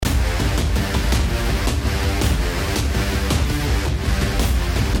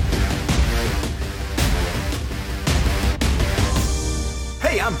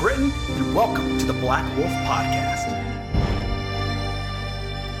Black Wolf Podcast.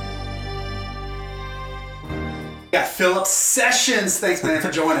 Yeah, Philip Sessions. Thanks, man, for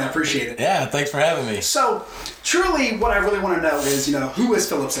joining. I appreciate it. Yeah, thanks for having me. So, truly, what I really want to know is, who is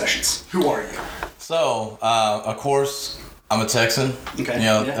Philip Sessions? Who are you? So, of course, I'm a Texan.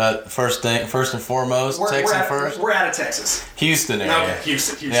 Okay. First and foremost, Texan first. We're out of Texas. Houston area. Okay,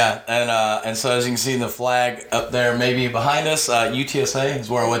 Houston. Yeah, and so as you can see the flag up there, maybe behind us, UTSA is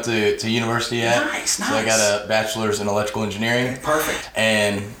where I went to university at. Nice. So I got a bachelor's in electrical engineering. Perfect.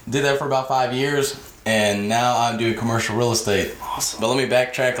 And did that for about 5 years, and now I'm doing commercial real estate. Awesome. But let me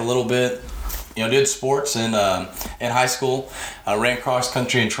backtrack a little bit. Did sports in high school. I ran cross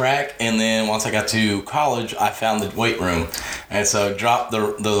country and track, and then once I got to college, I found the weight room, and so dropped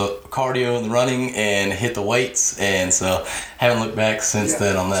the cardio and the running and hit the weights, and so haven't looked back since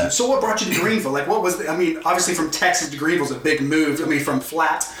then on that. So what brought you to Greenville? Like, what was obviously from Texas to Greenville is a big move. From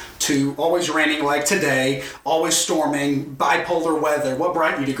flat to always raining like today, always storming, bipolar weather. What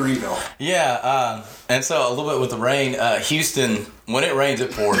brought you to Greenville? Yeah, and so a little bit with the rain, Houston, when it rains,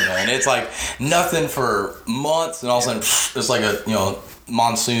 it pours, man. It's like nothing for months, and all of a sudden, it's like a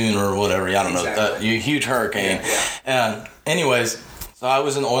monsoon or whatever. I don't know, a huge hurricane. Yeah. Anyways, so I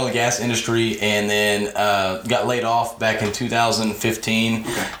was in the oil and gas industry, and then got laid off back in 2015,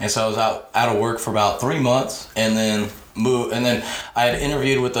 and so I was out of work for about 3 months, and then moved, and then I had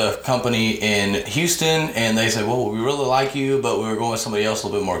interviewed with a company in Houston, and they said, well, we really like you, but we were going with somebody else a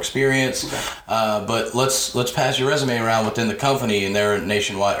little bit more experienced, but let's pass your resume around within the company, and they're a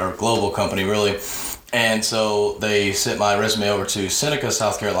nationwide or global company really. And so they sent my resume over to Seneca,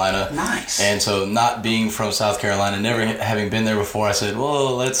 South Carolina. Nice. And so not being from South Carolina, never having been there before, I said,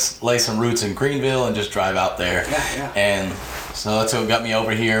 well, let's lay some roots in Greenville and just drive out there. Yeah. And so that's what got me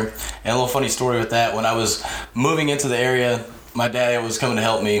over here. And a little funny story with that, when I was moving into the area, my dad was coming to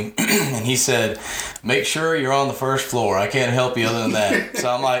help me, and he said, make sure you're on the first floor. I can't help you other than that. So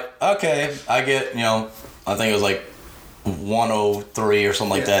I'm like, okay, I get, I think it was like 103 or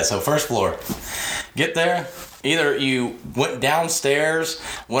something like that. So first floor. Get there. Either you went downstairs,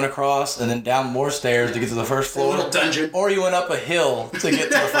 went across, and then down more stairs to get to the first floor. A little dungeon. Or you went up a hill to get to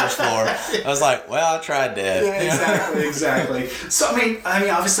the first floor. I was like, well, I tried that. Yeah, exactly. So,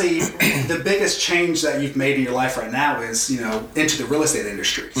 obviously, the biggest change that you've made in your life right now is, into the real estate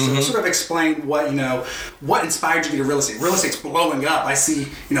industry. So sort of explain what inspired you to get real estate. Real estate's blowing up. I see,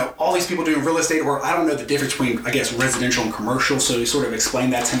 all these people doing real estate, or I don't know the difference between, I guess, residential and commercial. So you sort of explain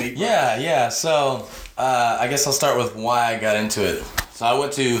that to me. Yeah. So I guess I'll start with why I got into it. So I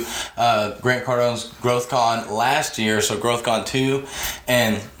went to Grant Cardone's GrowthCon last year, so GrowthCon 2,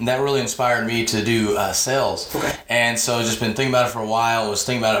 and that really inspired me to do sales. Okay. And so I've just been thinking about it for a while, was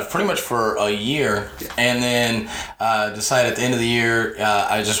thinking about it pretty much for a year, and then decided at the end of the year,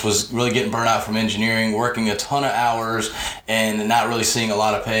 I just was really getting burnt out from engineering, working a ton of hours, and not really seeing a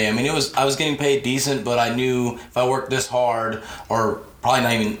lot of pay. I was getting paid decent, but I knew if I worked this hard, or probably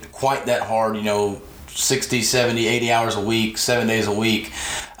not even quite that hard, 60, 70, 80 hours a week, 7 days a week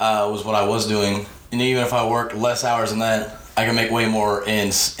was what I was doing. And even if I worked less hours than that, I can make way more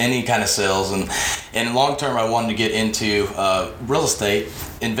in any kind of sales. And long term, I wanted to get into real estate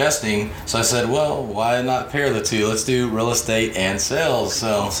investing. So I said, well, why not pair the two? Let's do real estate and sales.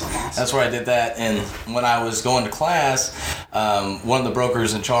 So that's where I did that. And when I was going to class, one of the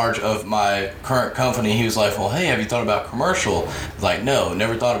brokers in charge of my current company, he was like, well, hey, have you thought about commercial? I was like, no,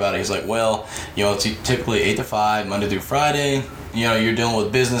 never thought about it. He's like, well, it's typically 8 to 5, Monday through Friday. You're dealing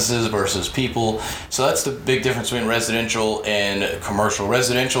with businesses versus people. So that's the big difference between residential and commercial.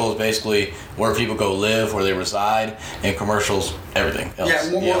 Residential is basically where people go live, where they reside, and commercial's everything else.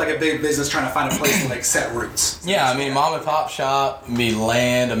 Yeah, more like a big business trying to find a place to set roots. Yeah, mom and pop shop, be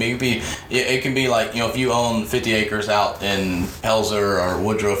land. It can be like, if you own 50 acres out in Pelzer or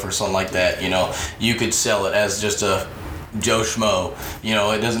Woodruff or something like that, you could sell it as just a Joe Schmo.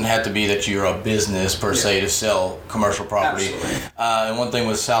 It doesn't have to be that you're a business per se to sell commercial property. And one thing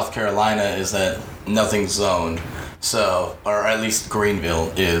with South Carolina is that nothing's zoned. So, or at least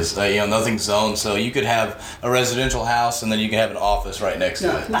Greenville is, nothing's zoned. So you could have a residential house and then you can have an office right next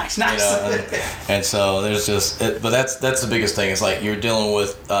to it. Nice. And so there's but that's the biggest thing. It's like you're dealing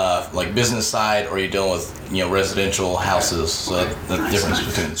with like business side, or you're dealing with residential houses. So the difference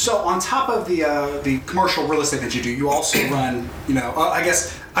between. So on top of the commercial real estate that you do, you also run I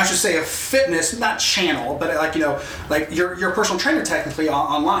guess I should say a fitness, not channel, but like you're a personal trainer technically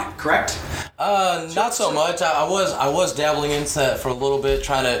online, correct? Not so much. I was dabbling into that for a little bit,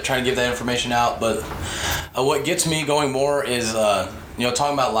 trying to give that information out. But what gets me going more is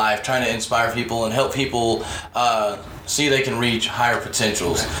talking about life, trying to inspire people and help people see they can reach higher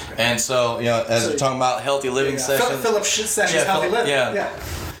potentials. Right. And so, as we're talking about healthy living sessions. Philip sessions, healthy living. Yeah.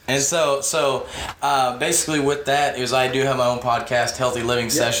 And so basically with that is I do have my own podcast, Healthy Living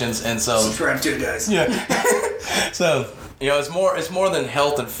Sessions, and so subscribe to it, guys. Yeah. So it's more than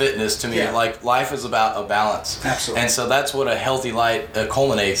health and fitness to me. Yeah. Like life is about a balance. Absolutely. And so that's what a healthy life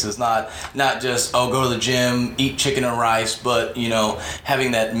culminates. Is not just go to the gym, eat chicken and rice, but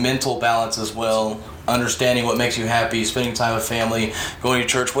having that mental balance as well. Understanding what makes you happy, spending time with family, going to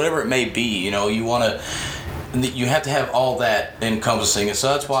church, whatever it may be. You have to have all that encompassing, and so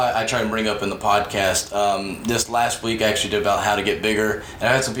that's why I try to bring up in the podcast. This last week I actually did about how to get bigger, and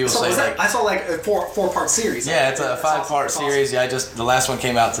I had some people say I saw like a four-part series. Yeah, it's a 5-part series. Yeah, the last one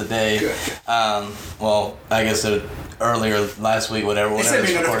came out today. Good. Well, I guess earlier last week, whatever. It sent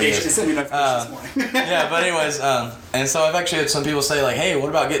me a notification this morning. Yeah, but anyways, and so I've actually had some people say like, "Hey, what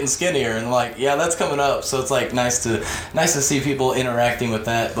about getting skinnier?" And I'm like, "Yeah, that's coming up." So it's like nice to see people interacting with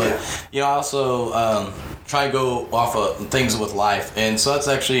that. But I also try and go off of things with life, and so that's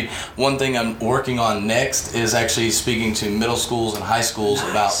actually one thing I'm working on next is actually speaking to middle schools and high schools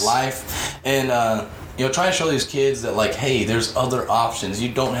about life, and try to show these kids that like, hey, there's other options. You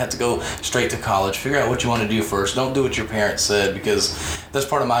don't have to go straight to college. Figure out what you want to do first. Don't do what your parents said, because that's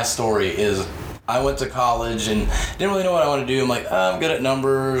part of my story is I went to college and didn't really know what I want to do. I'm like, I'm good at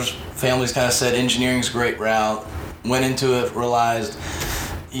numbers. Family's kind of said engineering's a great route. Went into it, realized,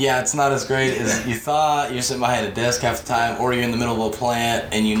 it's not as great as you thought. You're sitting behind a desk half the time, or you're in the middle of a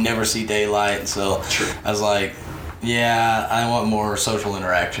plant and you never see daylight. And so I was like, I want more social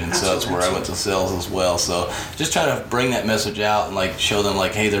interaction. So that's where I went to sales as well. So just trying to bring that message out and like show them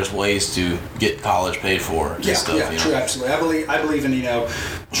like, hey, there's ways to get college paid for. True, absolutely. I believe in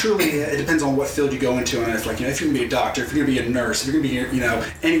truly it depends on what field you go into, and if if you're gonna be a doctor, if you're gonna be a nurse, if you're gonna be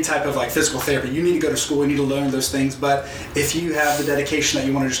any type of like physical therapy, you need to go to school, you need to learn those things. But if you have the dedication that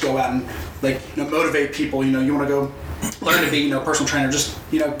you want to just go out and motivate people, you want to go learn to be personal trainer, just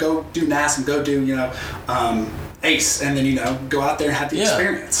go do NASM and go do ACE, and then go out there and have the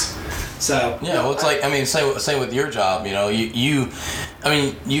experience. So it's same with your job.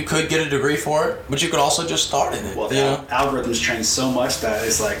 You could get a degree for it, but you could also just start in it. Well, algorithms change so much that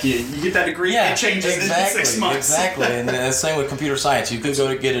it's like you get that degree, it changes in 6 months. Exactly, and the same with computer science. You could go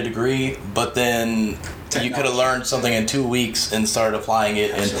to get a degree, but then you could have learned something in 2 weeks and started applying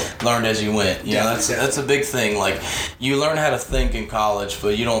it and learned as you went. That's a big thing. Like you learn how to think in college,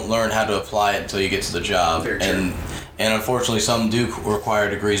 but you don't learn how to apply it until you get to the job. Very true. And unfortunately, some do require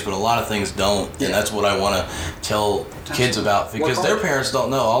degrees, but a lot of things don't. And that's what I want to tell kids about, because their parents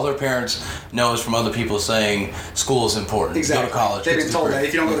don't know. All their parents know is from other people saying school is important. Exactly. Go to college. They've been told that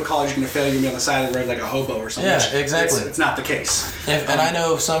if you don't go to college, you're going to fail. You're going to be on the side of the road like a hobo or something. Yeah, exactly. It's not the case. And I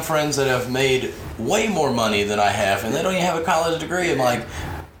know some friends that have made way more money than I have, and they don't even have a college degree. I'm like,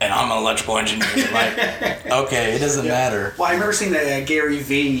 and I'm an electrical engineer. Like, okay, it doesn't matter. Well, I remember seeing that Gary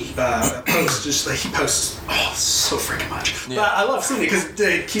Vee post. He posts so freaking much. Yeah. But I love seeing it because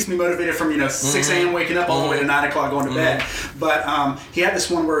it keeps me motivated from 6 a.m. waking up all the way to 9 o'clock going to bed. But he had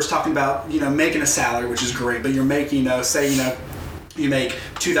this one where it's talking about making a salary, which is great, but you're making you make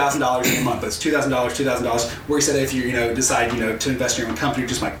 $2,000 a month. It's $2,000, where he said if you decide to invest in your own company,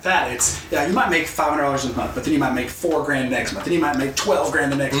 just like that, it's you might make $500 a month, but then you might make $4,000 next month, then you might make $12,000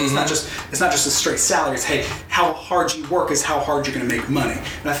 the next month. It's not just a straight salary. It's hey, how hard you work is how hard you're going to make money.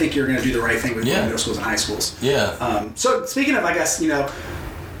 And I think you're going to do the right thing with middle schools and high schools. Yeah. So speaking of, I guess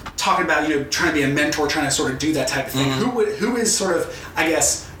talking about trying to be a mentor, trying to sort of do that type of thing. Who is sort of, I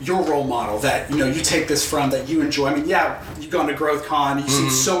guess, your role model that you take this from, that you enjoy? I mean, you've gone to GrowthCon, you've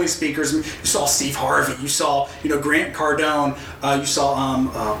seen so many speakers. I mean, you saw Steve Harvey, you saw Grant Cardone, you saw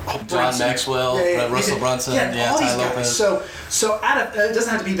John Maxwell, Russell Brunson, all these Ty guys. Lopez. So it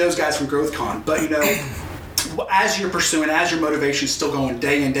doesn't have to be those guys from GrowthCon, but as you're pursuing, as your motivation is still going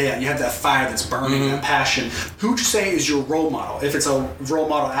day in, day out, you have that fire that's burning, that passion. Who would you say is your role model? If it's a role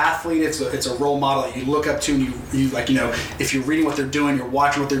model athlete, it's a role model that you look up to, and you if you're reading what they're doing, you're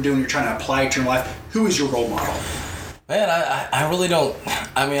watching what they're doing, you're trying to apply it to your life, who is your role model? Man, I really don't.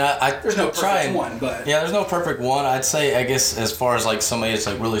 I mean, there's no perfect one, but there's no perfect one. I'd say, I guess, as far as like somebody that's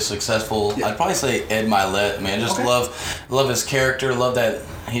like really successful, I'd probably say Ed Milet. Man, just love his character. Love that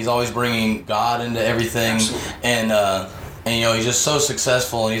he's always bringing God into everything. Absolutely. And he's just so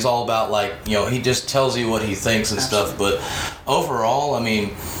successful, and he's all about like he just tells you what he thinks and stuff. But overall, I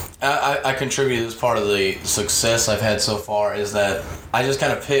mean, I contribute as part of the success I've had so far is that I just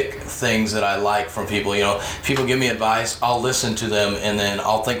kind of pick things that I like from people. You know, people give me advice, I'll listen to them, and then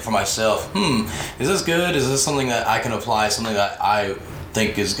I'll think for myself, is this good? Is this something that I can apply, something that I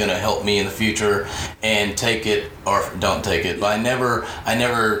think is going to help me in the future, and take it or don't take it. But I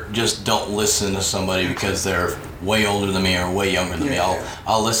never just don't listen to somebody because they're way older than me or way younger than me.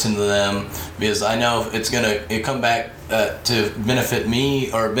 I'll listen to them because I know it's going to come back to benefit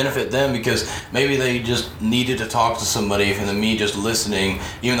me or benefit them, because maybe they just needed to talk to somebody, and then me just listening,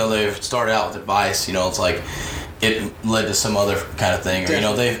 even though they've started out with advice, you know, it's like it led to some other kind of thing. Or, you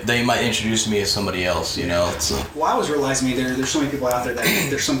know, they might introduce me as somebody else, you know. So. Well, I was realizing there's so many people out there that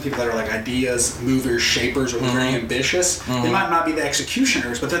there's some people that are like ideas, movers, shapers, or very ambitious. They might not be the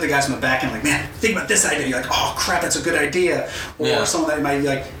executioners, but they're the guys on the back end like, man, think about this idea. You're like, oh crap, that's a good idea. Or someone that might be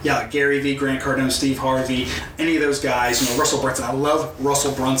like, like Gary Vee, Grant Cardone, Steve Harvey, any of those guys, you know, Russell Brunson. I love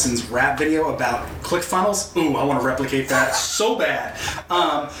Russell Brunson's rap video about ClickFunnels. Ooh, I want to replicate that so bad.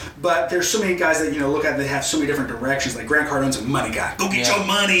 But there's so many guys that, you know, look at, they have so many different directions. Like Grant Cardone's a money guy. Go get your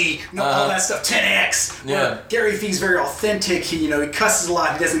money. You know, all that stuff. 10x. Yeah. Gary Vee's very authentic. He, you know, he cusses a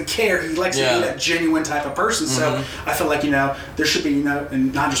lot. He doesn't care. He likes to be that genuine type of person. So I feel like, you know, there should be, you know,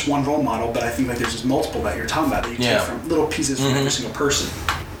 and not just one role model, but I think like there's just multiple that you're talking about that you take from little pieces from every single person.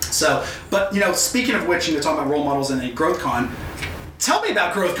 So, but, you know, speaking of which, you know, talking about role models and GrowthCon, tell me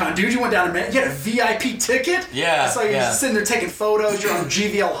about GrowthCon, dude. You went down and you had a VIP ticket? Yeah. I saw you sitting there taking photos. You're on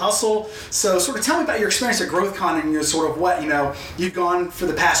GVL Hustle. So sort of tell me about your experience at GrowthCon and, you know, sort of what, you know, you've gone for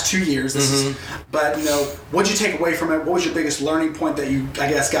the past 2 years. But, you know, what'd you take away from it? What was your biggest learning point that you, I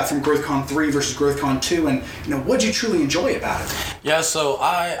guess, got from GrowthCon 3 versus GrowthCon 2? And, you know, what'd you truly enjoy about it? Yeah, so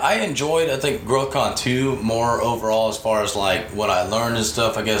I enjoyed, I think, GrowthCon 2 more overall as far as, like, what I learned and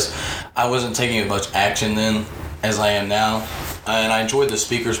stuff. I guess I wasn't taking as much action then as I am now. And I enjoyed the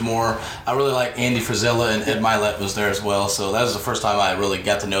speakers more. I really like Andy Frisella, and Ed Milet was there as well. So that was the first time I really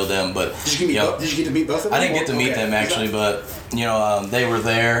got to know them. But did you get to meet both of them? I didn't get to meet them actually, but you know they were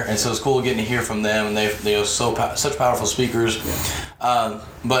there, and so it's cool getting to hear from them. And they were such powerful speakers.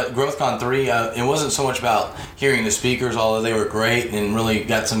 But GrowthCon 3, it wasn't so much about hearing the speakers, although they were great and really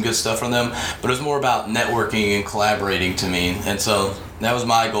got some good stuff from them. But it was more about networking and collaborating to me, and so that was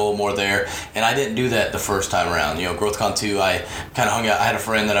my goal more there. And I didn't do that the first time around. You know, GrowthCon 2, I kind of hung out. I had a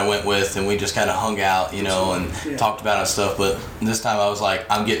friend that I went with, and we just kind of hung out, you know, and talked about it and stuff. But this time I was like,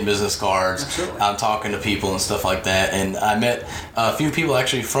 I'm getting business cards. I'm talking to people and stuff like that. And I met a few people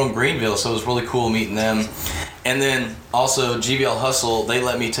actually from Greenville, so it was really cool meeting them. And then also GVL Hustle, they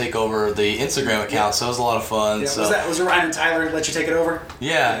let me take over the Instagram account, so it was a lot of fun. Yeah. So Was it Ryan and Tyler let you take it over?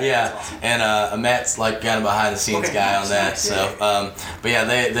 Yeah. Awesome. And Matt's like kind of behind the scenes guy on that. Nice. So, but yeah,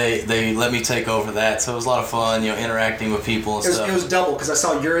 they let me take over that, so it was a lot of fun, you know, interacting with people and stuff. It was double because I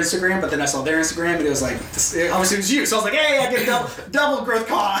saw your Instagram, but then I saw their Instagram, and it was like obviously it was you. So I was like, hey, I get double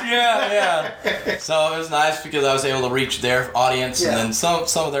GrowthCon. Yeah. So it was nice because I was able to reach their audience, and then some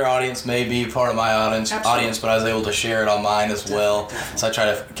of their audience may be part of my audience, but I was able to share it on mine as well. Definitely. So I try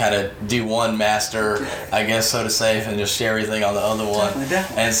to kind of do one master, I guess, so to say, and just share everything on the other one.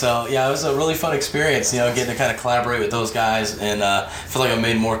 Definitely. And so, yeah, it was a really fun experience, you know, getting to kind of collaborate with those guys, and I feel like I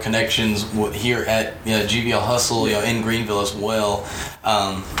made more connections here at GVL Hustle, you know, in Greenville as well.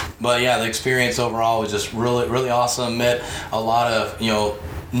 But yeah, the experience overall was just really, really awesome. Met a lot of, you know,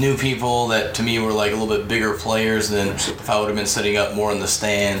 new people that to me were like a little bit bigger players than if I would have been sitting up more in the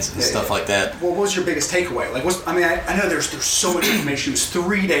stands and stuff like that. Well, what was your biggest takeaway? Like, I know there's so much information. It was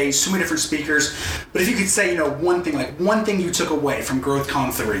 3 days, so many different speakers. But if you could say, you know, one thing you took away from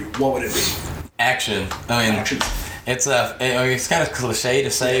GrowthCon 3, what would it be? Action. I mean, Action. It's kind of cliche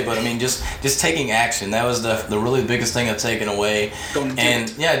to say, but I mean, just taking action. That was the really biggest thing I've taken away.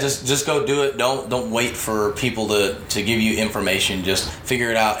 Just go do it. Don't wait for people to give you information. Just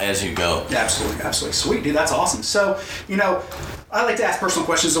figure it out as you go. Yeah, absolutely. Sweet, dude. That's awesome. So, you know, I like to ask personal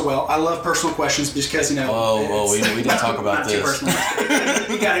questions as well. I love personal questions just because, you know. We didn't talk about this.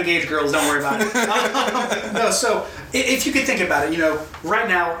 You got engaged girls. Don't worry about it. No. So, if you could think about it, you know, right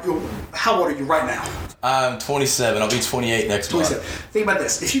now, how old are you right now? I'm 27. I'll be 28 next month. Think about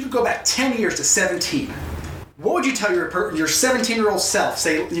this. If you could go back 10 years to 17, what would you tell your 17-year-old self?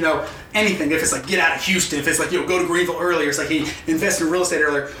 Say, you know, anything. If it's like, get out of Houston. If it's like, you know, go to Greenville earlier. It's like, he invest in real estate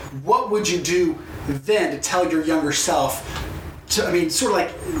earlier. What would you do then to tell your younger self sort of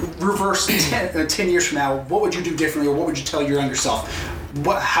like reverse 10 years from now, what would you do differently, or what would you tell your younger self?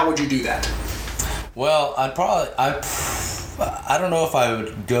 How would you do that? Well, I don't know if I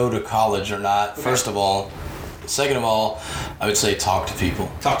would go to college or not, first of all. Second of all, I would say talk to people.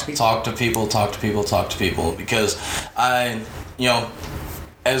 Talk to people, because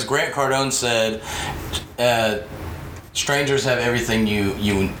as Grant Cardone said, strangers have everything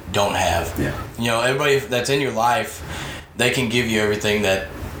you don't have. Yeah. You know, everybody that's in your life, they can give you everything that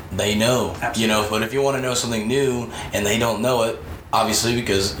they know. Absolutely. You know, but if you want to know something new and they don't know it, obviously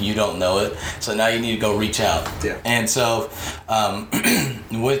because you don't know it, so now you need to go reach out. Yeah. And so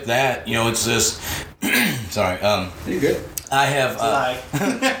with that, you know, it's just sorry. You good? I have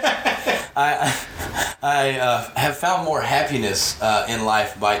I have found more happiness in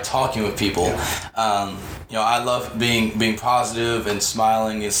life by talking with people. Yeah. You know, I love being positive and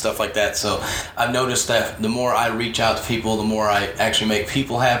smiling and stuff like that. So I've noticed that the more I reach out to people, the more I actually make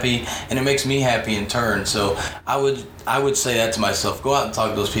people happy, and it makes me happy in turn. So I would say that to myself: go out and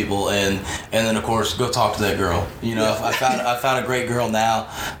talk to those people, and then of course go talk to that girl. You know, I found a great girl now,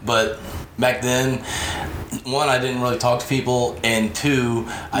 but back then, one, I didn't really talk to people, and two,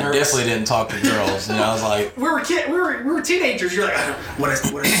 I definitely didn't talk to girls. You know, I was like, we were teenagers. You're like, what does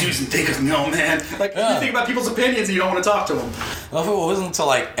Susan think of me? Oh man, like you think about people's opinions and you don't want to talk to them. Well, it wasn't until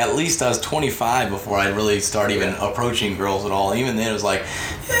like at least I was 25 before I really started even approaching girls at all. Even then, it was like,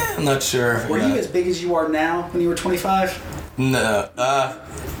 I'm not sure. Were you as big as you are now when you were 25? No,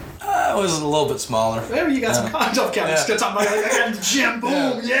 I was a little bit smaller. Maybe you got some content. I'm just gonna talk about like I got in the gym.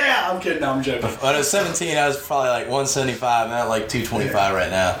 Boom, yeah. I'm kidding. No, I'm joking. When I was 17, I was probably like 175, and I'm like 225 right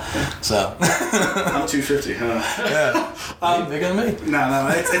now. So I'm 250. Yeah, you bigger than me. No,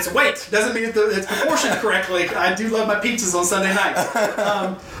 it's weight. Doesn't mean it's proportioned correctly. I do love my pizzas on Sunday nights.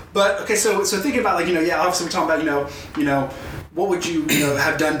 But okay, so thinking about like obviously we're talking about what would you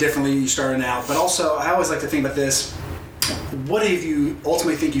have done differently when you started out, but also I always like to think about this. What have you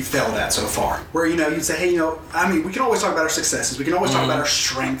ultimately think you failed at so far? Where you'd say, hey, I mean, we can always talk about our successes, we can always talk about our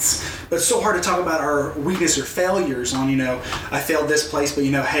strengths, but it's so hard to talk about our weakness or failures. On I failed this place, but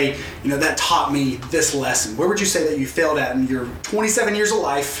hey, that taught me this lesson. Where would you say that you failed at in your 27 years of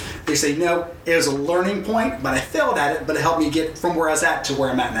life? They say, no, it was a learning point, but I failed at it, but it helped me get from where I was at to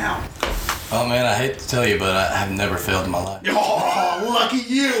where I'm at now. Oh man, I hate to tell you, but I've never failed in my life. Oh, lucky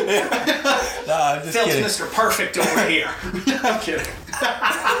you! No, I'm just kidding. Mr. Perfect over here. I'm kidding.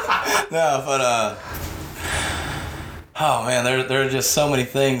 No, but oh man, there are just so many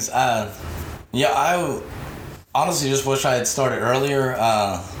things. I honestly just wish I had started earlier.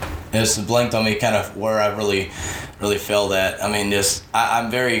 It just blanked on me kind of where I really failed at. I mean, I'm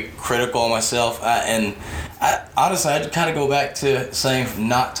very critical of myself, and honestly, I'd kind of go back to saying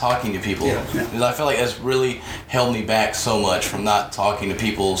not talking to people. Yeah. Because I feel like it's really held me back so much from not talking to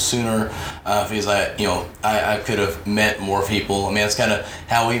people sooner. Because I could have met more people. I mean, that's kind of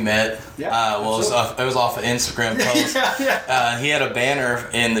how we met. Yeah, it was off an Instagram post. Yeah. He had a banner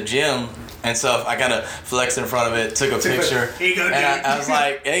in the gym. And so I kind of flexed in front of it, took a picture, Here you go, dude. and I was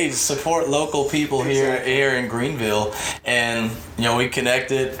like, "Hey, support local people here in Greenville." And we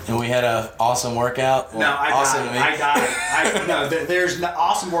connected, and we had an awesome workout. Well, I died. There's an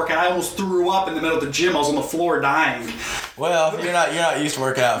awesome workout. I almost threw up in the middle of the gym. I was on the floor dying. Well, you're not used to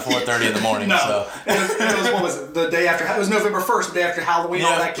working out at 4:30 in the morning. No, so it was what was it? The day after? It was November 1st, the day after Halloween.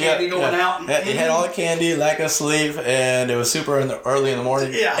 All that candy going out. You had all the candy, lack of sleep, and it was super early in the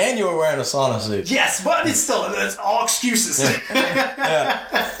morning. Yeah. And you were wearing a sauna suit. Yes, but it's all excuses.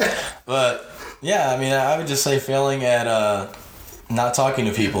 But yeah, I mean, I would just say failing at not talking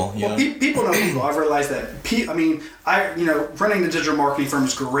to people. People know people. I've realized that. Running the digital marketing firm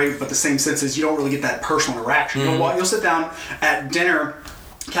is great, but the same sense is you don't really get that personal interaction. Mm-hmm. You'll sit down at dinner,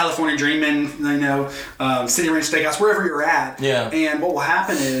 California Dreamin', City Ranch Steakhouse, wherever you're at. Yeah. And what will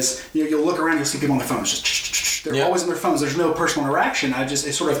happen is you'll look around, you'll see people on their phones, they're always on their phones. There's no personal interaction. It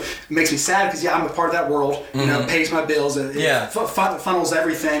sort of makes me sad because I'm a part of that world. Mm-hmm. Pays my bills. It funnels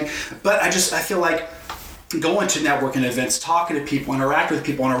everything. But I feel like going to networking events, talking to people, interacting with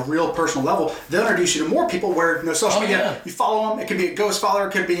people on a real personal level, they'll introduce you to more people where social media, you follow them, it could be a ghost follower,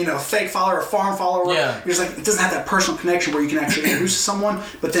 it could be a fake follower, a farm follower. Yeah. You're just like, it doesn't have that personal connection where you can actually introduce someone,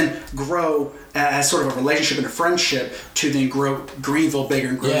 but then grow as sort of a relationship and a friendship to then grow Greenville bigger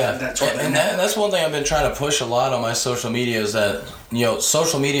and grow that sort of thing. And that's one thing I've been trying to push a lot on my social media is that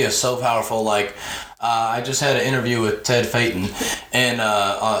social media is so powerful. Like I just had an interview with Ted Phaeton, and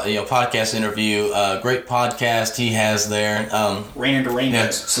podcast interview, great podcast he has there. Rain into Rain,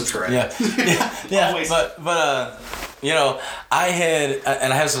 subscribe. Yeah. but I had,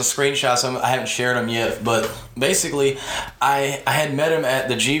 and I have some screenshots. I haven't shared them yet, but basically, I had met him at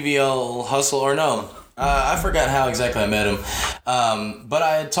the GVL Hustle, or no. I forgot how exactly I met him, but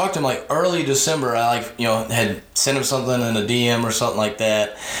I had talked to him like early December. I had sent him something in a DM or something like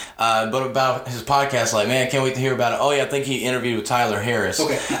that. But about his podcast, like, man, I can't wait to hear about it. Oh yeah, I think he interviewed with Tyler Harris.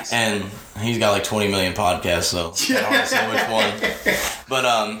 Okay, nice. And he's got like 20 million podcasts, so I don't say which one. But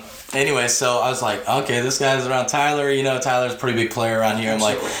anyway, so I was like, okay, this guy's around Tyler. You know, Tyler's a pretty big player around here. I'm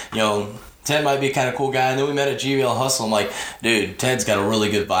like, you know, Ted might be a kind of cool guy. And then we met at GVL Hustle. I'm like, dude, Ted's got a really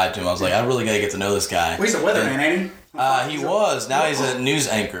good vibe to him. I was like, I really got to get to know this guy. Well, he's a weatherman, ain't he? He was. Now he's a news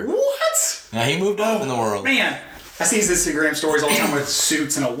anchor. What? Now he moved up in the world. Man. I see his Instagram stories all the time with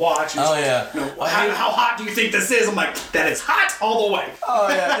suits and a watch. And yeah. You know, how hot do you think this is? I'm like, that is hot all the way. Oh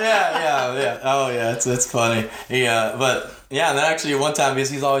yeah. Oh yeah, it's funny. Yeah, but yeah, and then actually one time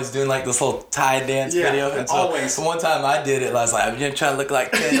he's always doing like this little Thai dance video. And so always. One time I did it, and I was like, I'm just trying to look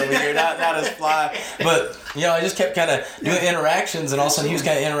like Ted over here, not as fly. But you know, I just kept kind of doing interactions, and all of a sudden he was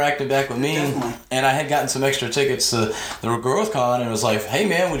kind of interacting back with me. Definitely. And I had gotten some extra tickets to the Growth Con, and it was like, hey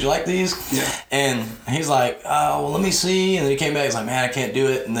man, would you like these? Yeah. And he's like, oh, well, let me see. And then he came back, he's like, man, I can't do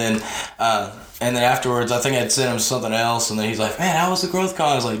it. And then afterwards, I think I'd sent him something else, and then he's like, man, how was the Growth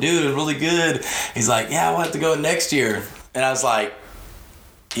Con? I was like, dude, it was really good. He's like, yeah, we'll have to go next year. And I was like,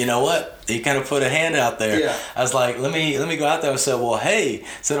 you know what? He kind of put a hand out there. Yeah. I was like, let me go out there. I said, well, hey,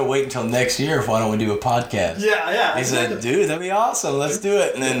 instead of waiting until next year, why don't we do a podcast? Yeah. He said, dude, that'd be awesome. Let's do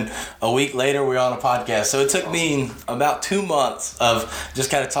it. And then a week later, we were on a podcast. So it took me about 2 months of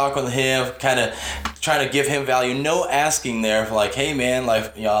just kind of talking with him, kind of trying to give him value. No asking there for like, hey, man,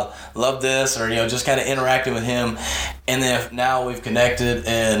 like, you know, love this, or, you know, just kind of interacting with him. And then now we've connected,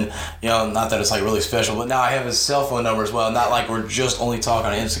 and, you know, not that it's like really special, but now I have his cell phone number as well. Not like we're just only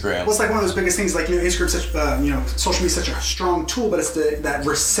talking on Instagram. Well, it's like one of those biggest things, like, you know, Instagram's such, you know, social media is such a strong tool, but it's that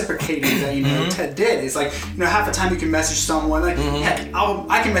reciprocating that, you know, Ted did. It's like, you know, half the time you can message someone, like, heck,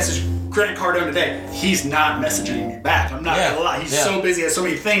 I can message Grant Cardone today. He's not messaging me back. I'm not gonna lie. He's so busy, has so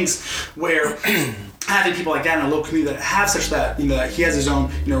many things where having people like that in a local community that have such that, you know, that he has his own,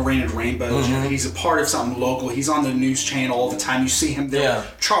 you know, Rain and Rainbows. You know, he's a part of something local. He's on the news channel all the time. You see him there. Yeah.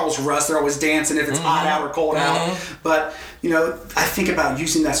 Charles Russ, they're always dancing if it's hot out or cold out. But, you know, I think about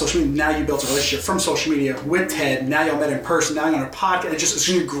using that social media. Now you built a relationship from social media with Ted. Now y'all met in person. Now you're on a podcast. It's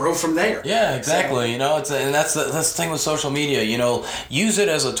going to grow from there. Yeah, exactly. So, you know, and that's the thing with social media. You know, use it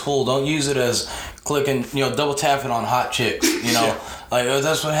as a tool. Don't use it as clicking, you know, double tapping on hot chicks. You know, like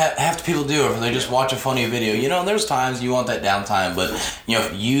that's what half the people do. If they just watch a funny video, you know, and there's times you want that downtime, but you know,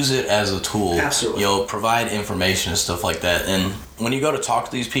 use it as a tool. Absolutely. You know, provide information and stuff like that. And when you go to talk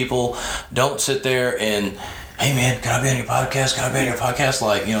to these people, don't sit there and, hey man, can I be on your podcast? Can I be on your podcast?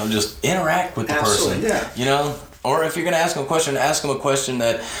 Like, you know, just interact with the person. Yeah. You know, or if you're gonna ask them a question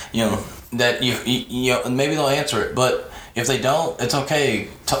that you know that you know maybe they'll answer it, but if they don't, it's okay.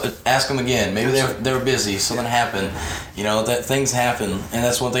 Ask them again. Maybe they're busy. Something happened. You know, that things happen, and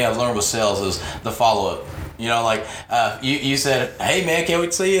that's one thing I've learned with sales is the follow up. You know, like you said, hey man, can't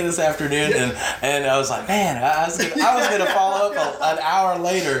wait to see you this afternoon, and I was like, man, I was gonna follow up an hour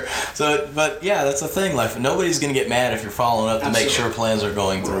later. So, but yeah, that's the thing. Like nobody's gonna get mad if you're following up to make sure plans are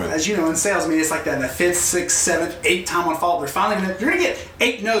going through. As you know, in sales, I mean, it's like that. That 5th, 6th, 7th, 8th time on follow up, you're gonna get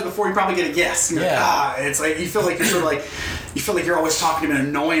 8 no's before you probably get a yes. You're like, it's like you feel like you're sort of like. You feel like you're always talking to them and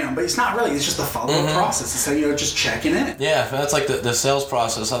annoying them, but it's not really. It's just the follow-up process. So, you know, just checking in. Yeah, that's like the sales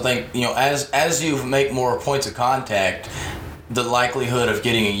process. I think, you know, as you make more points of contact, the likelihood of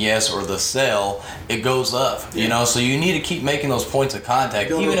getting a yes or the sale, it goes up, you know? So you need to keep making those points of contact,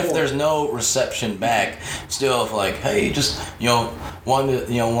 even if there's no reception back. Still, if like, hey, just, you know, want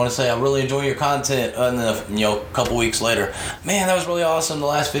to say, I really enjoy your content, and then, you know, a couple weeks later, man, that was really awesome, the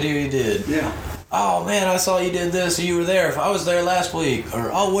last video you did. Yeah. Oh man, I saw you did this. You were there. If I was there last week, or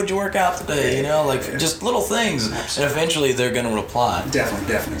oh, what'd you work out today? You know, like just little things, and eventually they're gonna reply.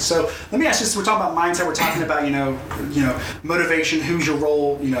 Definitely. So let me ask you: we're talking about mindset. We're talking about you know, motivation. Who's your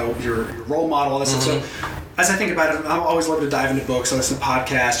role? You know, your role model. All this stuff. So as I think about it, I always love to dive into books. I listen to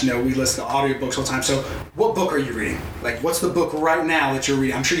podcasts. You know, we listen to audiobooks all the time. So what book are you reading? Like, what's the book right now that you're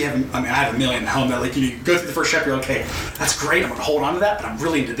reading? I'm sure you have. I have a million at home that like you go through the first chapter. You're like, okay, that's great. I'm gonna hold on to that, but I'm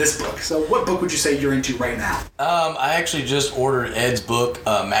really into this book. So what book would you say you're into right now? I actually just ordered Ed's book,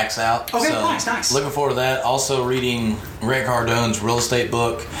 Max Out. Okay, so nice. Looking forward to that. Also reading Grant Cardone's real estate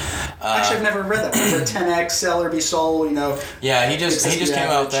book. Actually, I've never read that. For 10X, Sell or Be Sold, you know. Yeah, he just came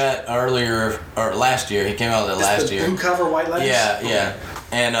out with that earlier, or last year. He came out with that last year. Blue cover, white letters? Yeah.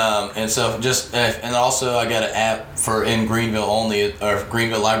 And so just and also I got an app for in Greenville only, or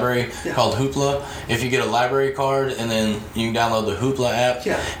Greenville Library called Hoopla. If you get a library card and then you can download the Hoopla app,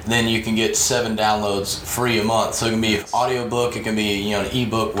 then you can get 7 downloads free a month. So it can be an audiobook, it can be an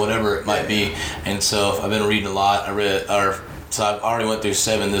ebook, whatever it might be. And so I've been reading a lot. So I've already went through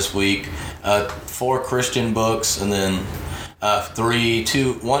 7 this week, 4 Christian books, and then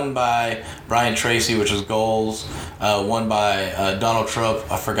 1 by Brian Tracy, which is Goals, one by Donald Trump.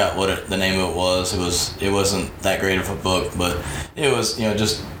 I forgot what the name of it was. It wasn't that great of a book, but it was, you know,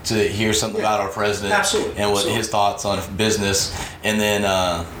 just to hear something about our president and what his thoughts on business. And then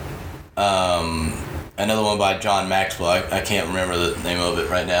another one by John Maxwell. I can't remember the name of it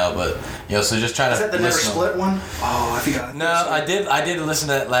right now, but you know, so just trying to. Is that the Never Split one? Oh, I think I did listen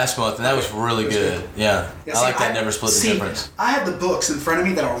to that last month, and that was really good. Yeah, I like that Never Split the Difference. I have the books in front of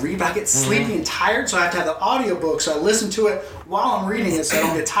me that I'll read, but I get sleepy and tired, so I have to have the audiobook, so I listen to it while I'm reading it, so I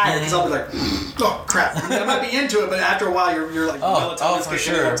don't get tired, because I'll be like, oh crap. I mean, I might be into it, but after a while, you're like, melatonin's for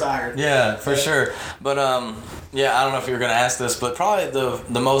sure. I'm tired. Yeah, for sure. But yeah, I don't know if you were going to ask this, but probably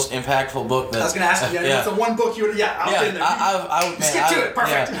the most impactful book that... I was going to ask you, it's the one book you would... Yeah, I'll get in there. Skip to it,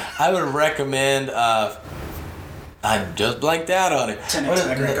 perfect. Yeah, I would recommend... I just blanked out on it. 10X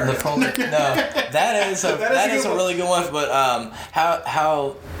by Grant Cardone. No, that is a really good one, but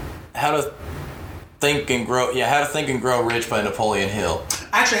how to Think and Grow... Yeah, How to Think and Grow Rich by Napoleon Hill.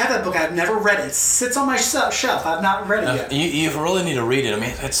 I actually have that book. I've never read it. It sits on my shelf. I've not read it yet. You really need to read it. I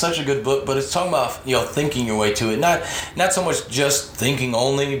mean, it's such a good book, but it's talking about, you know, thinking your way to it. Not so much just thinking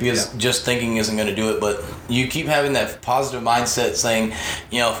only, because just thinking isn't going to do it, but you keep having that positive mindset saying,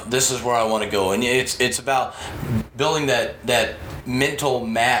 you know, this is where I want to go. And it's about building that mental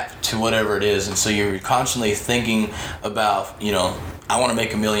map to whatever it is. And so you're constantly thinking about, you know, I want to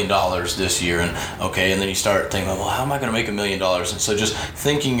make $1 million this year, and then you start thinking, well, how am I going to make $1 million? And so just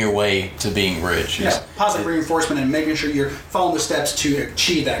thinking your way to being rich. Positive reinforcement and making sure you're following the steps to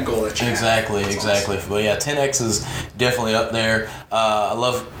achieve that goal that you have. Exactly. Awesome. But yeah, 10X is definitely up there. I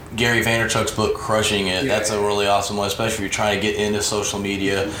love Gary Vaynerchuk's book, Crushing It. That's a really awesome one, especially if you're trying to get into social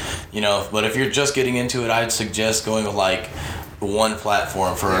media, you know. But if you're just getting into it, I'd suggest going with like one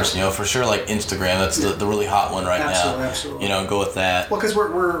platform first, you know, for sure, like Instagram. That's the really hot one right now. Absolutely. You know, go with that. Well, because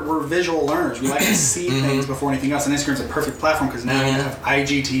we're visual learners. We like to see things before anything else, and Instagram's a perfect platform because now you have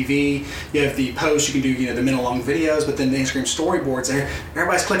IGTV, you have the posts, you can do, you know, the minute-long videos, but then the Instagram storyboards there.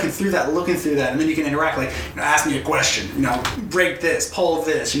 Everybody's clicking through that, looking through that, and then you can interact, like, you know, ask me a question, you know, rate this, poll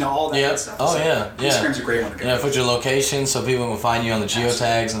this, you know, all that kind of stuff. Oh, so yeah. Instagram's a great one to go. Yeah, put your location so people can find you on the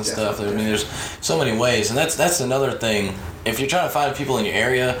geotags and stuff. I mean, there's so many ways, and that's another thing. If you're trying to find people in your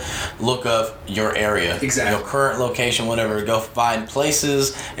area, look up your area. Exactly. You know, current location, whatever. Go find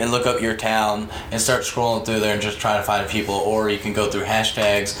places and look up your town and start scrolling through there and just trying to find people. Or you can go through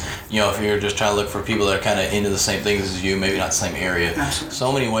hashtags, you know, if you're just trying to look for people that are kind of into the same things as you, maybe not the same area. Absolutely.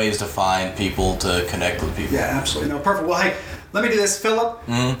 So many ways to find people, to connect with people. Yeah, absolutely. No, perfect. Well, hey, let me do this. Philip,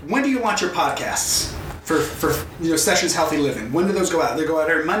 when do you launch your podcasts? For you know, Sessions Healthy Living. When do those go out? They go out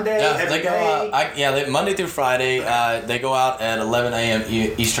every Monday, every day? Monday through Friday. They go out at 11 a.m.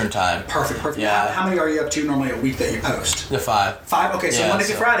 Eastern time. Perfect. Yeah. How many are you up to normally a week that you post? The 5. 5? Okay, so Monday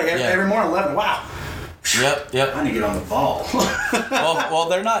through Friday, every morning, 11. Wow. Yep. I need to get on the ball. well,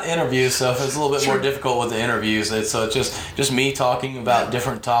 they're not interviews, so it's a little bit more difficult with the interviews. It's just me talking about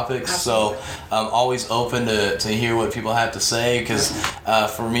different topics. Absolutely. So I'm always open to hear what people have to say, because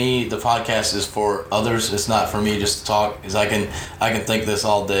for me, the podcast is for others. It's not for me just to talk, because I can think this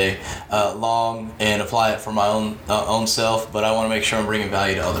all day long and apply it for my own self, but I want to make sure I'm bringing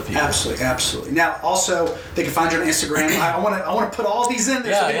value to other people. Absolutely. Now, also, they can find you on Instagram. I want to put all these in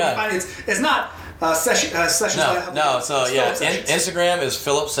there so they can find it. It's not... Sessions. Instagram is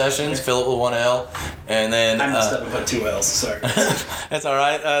Philip Sessions, Philip with 1 L, and then I messed up and put 2 L's. Sorry. That's all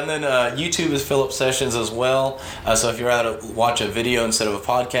right. And then YouTube is Philip Sessions as well. So if you're out to watch a video instead of a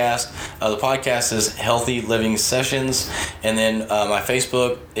podcast, the podcast is Healthy Living Sessions, and then my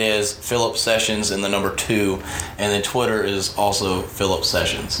Facebook is Philip Sessions and the number 2, and then Twitter is also Philip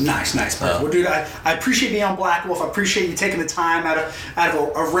Sessions. Nice, perfect. Well, dude, I appreciate being on Black Wolf. I appreciate you taking the time out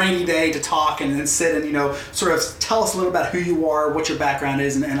of a rainy day to talk and sit and, you know, sort of tell us a little about who you are, what your background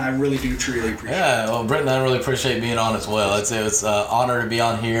is, and I really do truly appreciate it. Yeah, well, Britton, I really appreciate being on as well. It's an honor to be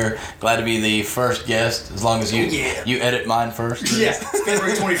on here. Glad to be the first guest, as long as you edit mine first. Yeah,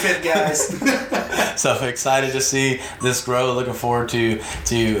 February 25th, guys. So excited to see this grow. Looking forward to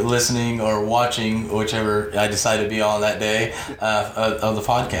listening or watching whichever I decide to be on that day of the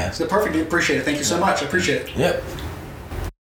podcast. So perfect. I appreciate it. Thank you so much. I appreciate it. Yep.